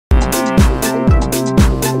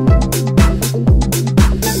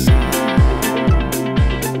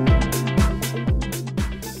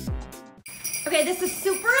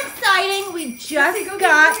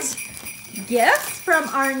gifts from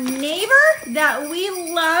our neighbor that we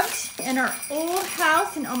loved in our old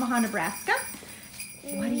house in Omaha, Nebraska.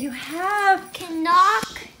 What do you have?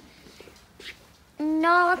 Knock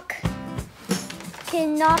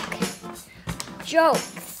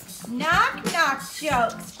jokes. Knock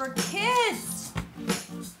jokes for kids.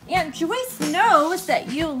 And Joyce knows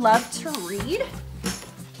that you love to read.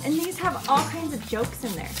 And these have all kinds of jokes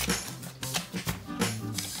in there.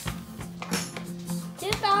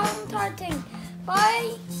 2013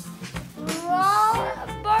 by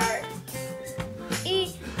Robert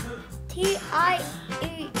E.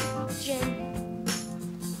 T.I.E.Jen.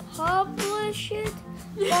 Published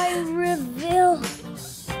by Reveal.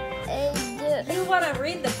 You want to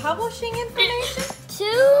read the publishing information? 2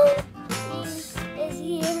 is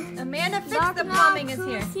here. Amanda fixed the plumbing is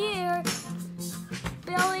here. Here.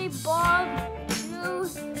 Billy Bob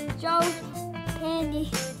Joe Penny.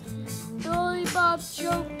 Billy Bob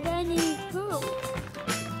Joe Penny who?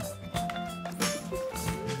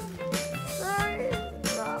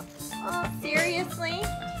 Seriously?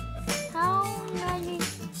 How many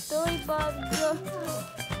Billy Bob Joe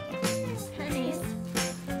Pennies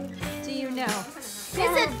do you know? They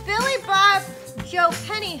said Billy Bob Joe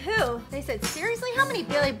Penny who? They said, seriously, how many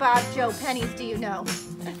Billy Bob Joe Pennies do you know?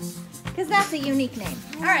 Because that's a unique name.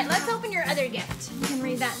 All right, let's open your other gift. You can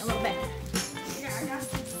read that in a little bit.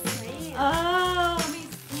 Oh, let me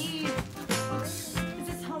see. Is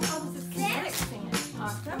this home? Oh, this is kinetic sand.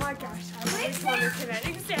 Awesome. Oh my gosh, I really told her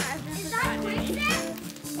kinetic sand. Is that quicksand?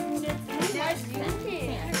 It's kinetic sand.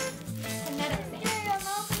 Kinetic sand. Okay, I'm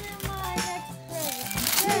opening my next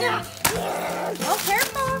present. Oh,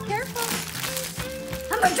 careful.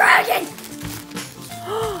 I'm a dragon!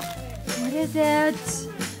 What is it?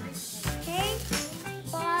 Cake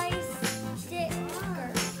by sticker.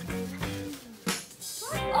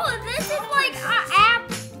 Oh, this is like an app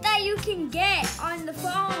that you can get on the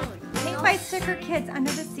phone. Pink by Sticker Kids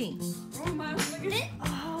Under the Sea. Oh my, look at it.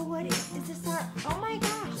 Oh, what is this? Oh my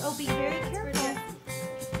gosh. Oh, be very careful.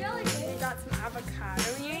 Really We good. got some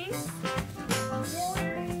avocado wings. Oh,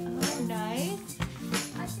 nice.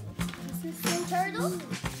 This is some turtle. Look at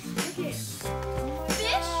it. Fish?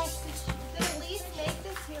 Did Elise make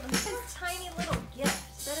this here? Look at this tiny little gift.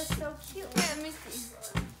 That is so cute. Yeah, let me see.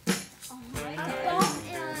 A boat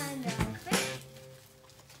and a fish.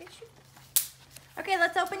 Okay,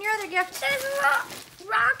 let's open your other gift. There's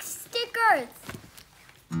rock stickers.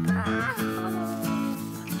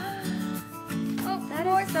 Oh, That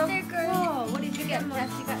more is so stickers. cool. What did you get,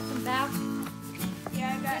 Jess? You got some bath?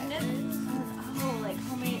 Yeah, I got Goodness. Oh, like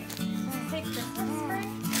homemade. Take this one spray.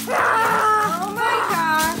 Ah! Oh my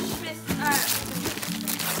gosh. Miss,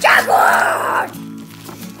 Chandler!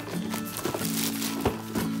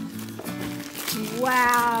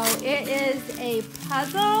 Wow, it is a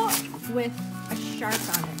puzzle with a shark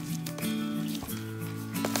on it.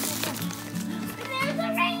 There's a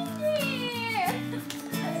reindeer!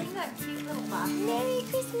 Isn't that cute little box? Merry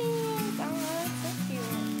Christmas! Oh, that's so cute.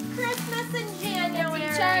 Christmas in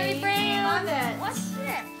January. Charlie Brown. Love it. What's this?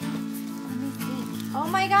 Let me see. Oh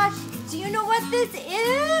my gosh, do you know what this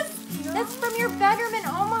is? No. That's from your bedroom in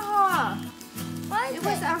Omaha. What is It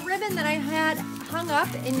was a ribbon that I had hung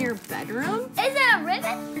up in your bedroom. Is it a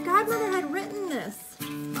ribbon? Your godmother had written this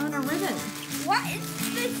on a ribbon. What is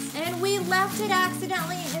this? And we left it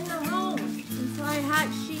accidentally in the home. And so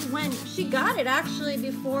she got it actually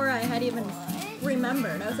before I had even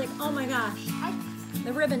remembered. I was like, oh my gosh,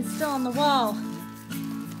 the ribbon's still on the wall.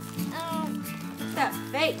 What's that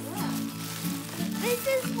face? This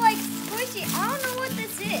is like squishy. I don't know what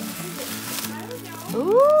this is. I don't know.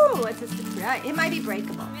 Ooh, it's a surprise. It might be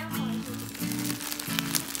breakable.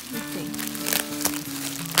 Let's see.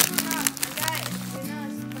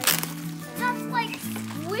 That's like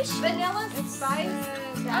squishy. Vanilla spice.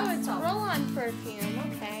 Oh, it's roll-on perfume.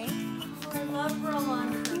 Okay. I love roll-on.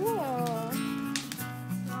 Cool.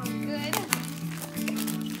 Good.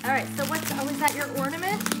 All right, so was that your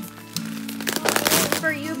ornament?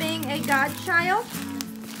 For you being a godchild?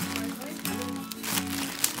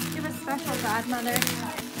 You have a special godmother.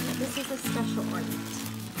 This is a special ornament.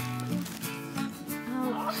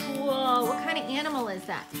 Oh, cool. What kind of animal is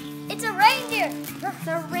that? It's a reindeer. It's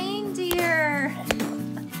a reindeer.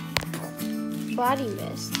 Body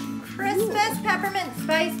mist. Christmas peppermint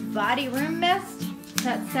spice body room mist.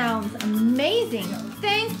 That sounds amazing.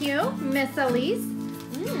 Thank you, Miss Elise.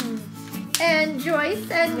 And Joyce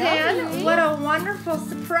and Dan. Yummy. What a wonderful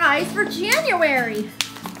surprise for January.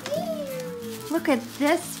 Look at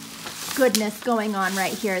this goodness going on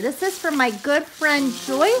right here. This is from my good friend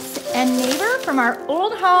Joyce and neighbor from our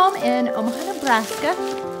old home in Omaha, Nebraska.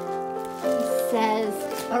 He says,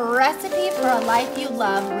 A recipe for a life you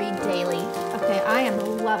love, read daily. Okay, I am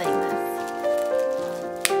loving this.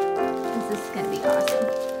 This is gonna be awesome.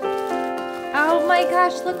 Oh my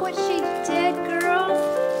gosh, look what she did, girls.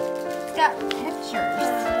 It's got pictures.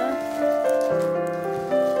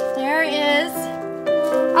 There is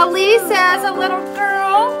Alyssa as a little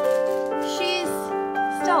girl. She's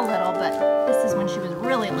still little, but this is when she was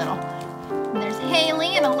really little. And there's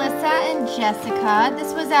Haleigh and Alyssa and Jessica.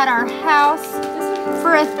 This was at our house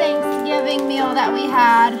for a Thanksgiving meal that we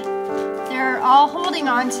had. They're all holding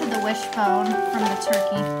on to the wishbone from the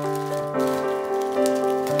turkey.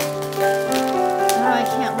 Oh, I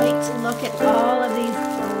can't wait to look at all of these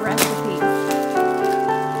recipes.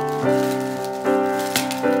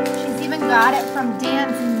 She's even got it from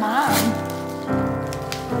Dan's mom.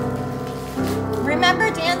 Remember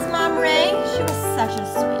Dan's mom, Ray? She was such a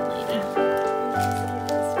sweet lady.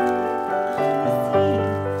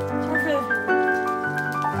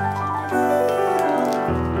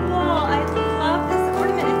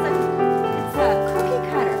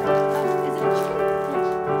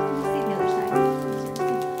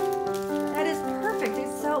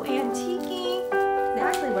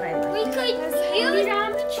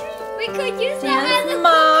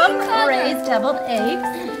 Deviled eggs.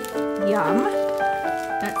 Yum.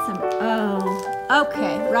 That's some, oh,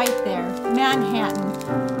 okay, right there. Manhattan.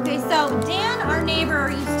 Okay, so Dan, our neighbor,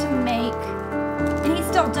 used to make, and he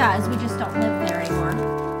still does, we just don't live there anymore,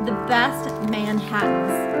 the best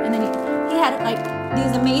Manhattans. And then he had like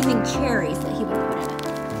these amazing cherries that he would put in it.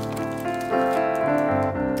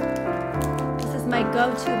 This is my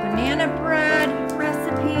go-to banana bread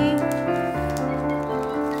recipe.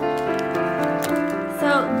 So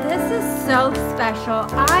this is so special.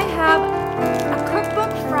 I have a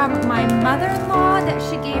cookbook from my mother-in-law that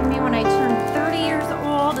she gave me when I turned 30 years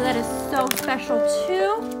old. That is so special too.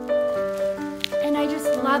 And I just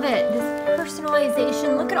love it. This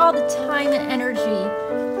personalization. Look at all the time and energy.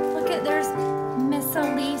 Look at, there's Miss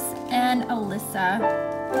Elise and Alyssa.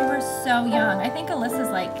 They were so young. I think Alyssa's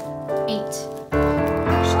like 8.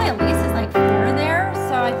 Actually, Elise is like 4 there,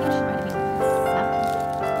 so I think she might have been 7.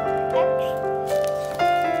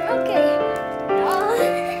 Okay. All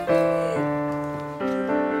this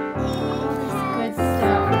good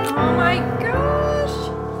stuff. Oh my gosh.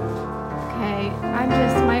 Okay,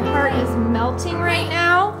 my heart is melting right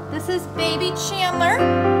now. This is baby Chandler.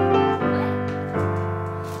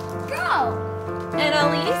 Go. And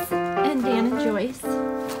Elise and Dan and Joyce. Oh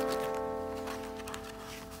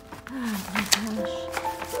my gosh.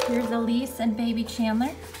 Here's Elise and baby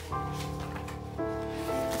Chandler.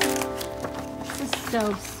 This is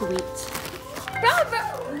so sweet.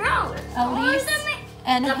 Bro. Elise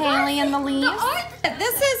and Haleigh and the leaves.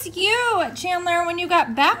 This is you, Chandler, when you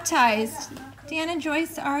got baptized. Dan and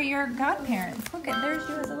Joyce are your godparents. Look at, there's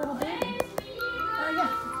you as a little baby. Oh yeah,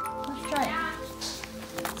 let's try it.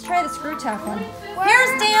 Let's try the screw top one.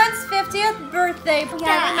 Here's Dan's 50th birthday. Yeah,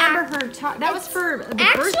 I remember her that was for the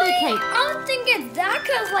birthday cake. I don't think it's that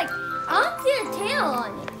because, like, I don't see a tail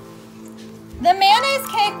on it. The mayonnaise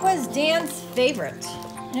cake was Dan's favorite.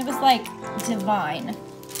 And it was like divine,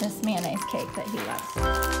 this mayonnaise cake that he loves.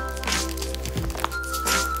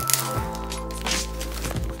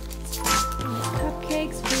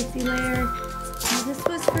 Cupcakes, Traci layered. This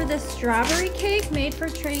was for the strawberry cake made for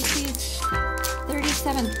Traci's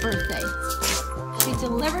 37th birthday. She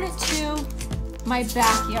delivered it to my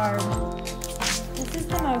backyard. This is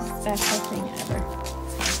the most special thing ever.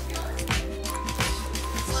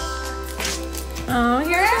 Oh,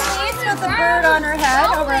 here's Elise with a bird on her head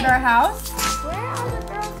over at our house. Where are the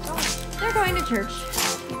girls going? They're going to church.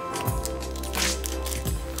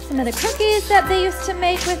 Some of the cookies that they used to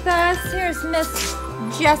make with us. Here's Miss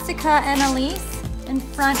Jessica and Elise in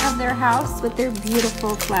front of their house with their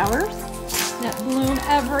beautiful flowers that bloom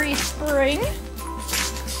every spring.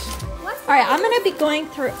 All right, I'm going to be going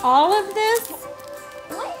through all of this.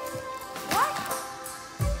 What?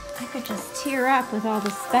 I could just tear up with all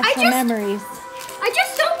the special memories. I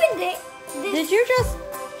just opened it.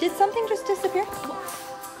 Did something just disappear?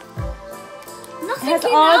 Nothing It has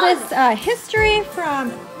came all out. this history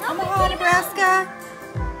from Omaha, Nebraska.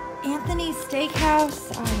 Anthony's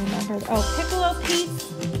Steakhouse. I remember. Oh, Piccolo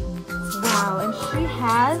Pete's. Wow, and she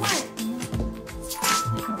has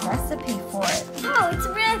a recipe for it. No, it's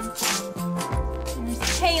ripped. There's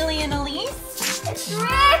Haleigh and Elise. It's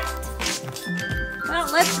ripped. Well,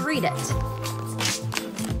 let's read it.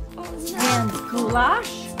 And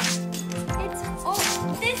goulash.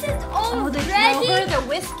 This is Oh, the already. Drover, the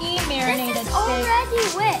whiskey marinated This is steak. already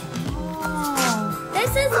wet. Oh.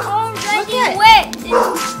 This is already Look at- wet.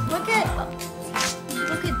 Look at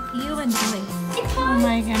you and Joyce. It's Oh already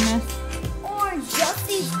my goodness. or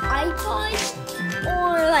Jesse's iPod,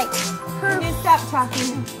 or like her. You stop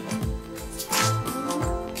talking.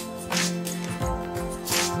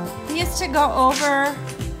 We used to go over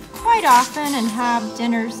quite often and have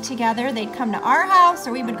dinners together. They'd come to our house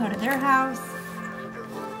or we would go to their house.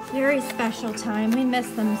 Very special time. We miss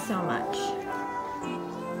them so much.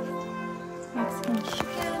 Mexican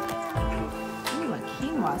chicken. Ooh, a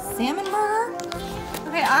quinoa salmon burger.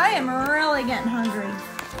 Okay, I am really getting hungry.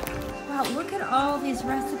 Wow, look at all these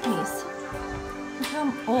recipes. Look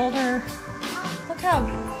how older, look how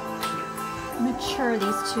mature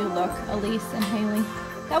these two look, Alyssa and Haleigh.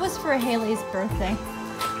 That was for Haleigh's birthday.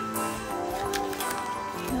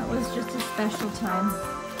 That was just a special time.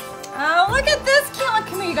 Oh, look at this cute one.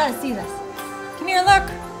 Come here, you gotta see this. Come here, look.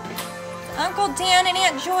 Uncle Dan and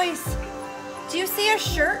Aunt Joyce. Do you see a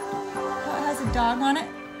shirt that has a dog on it?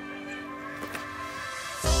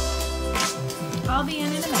 I'll be in a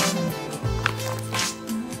minute.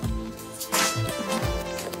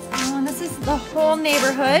 Oh, and this is the whole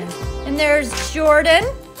neighborhood. And there's Jordan,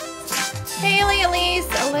 Haleigh, Elise,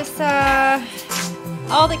 Alyssa.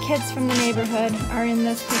 All the kids from the neighborhood are in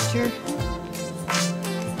this picture.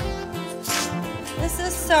 This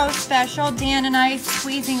is so special. Dan and I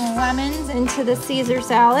squeezing lemons into the Caesar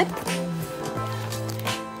salad.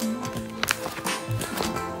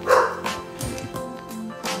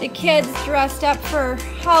 The kids dressed up for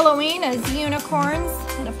Halloween as unicorns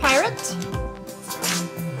and a pirate.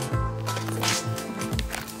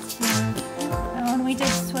 Oh, and we did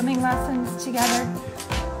swimming lessons together.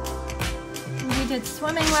 We did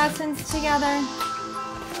swimming lessons together.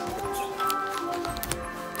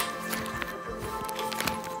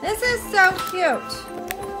 This is so cute.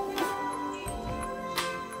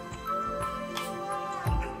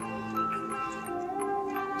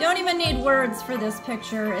 Don't even need words for this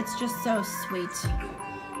picture. It's just so sweet.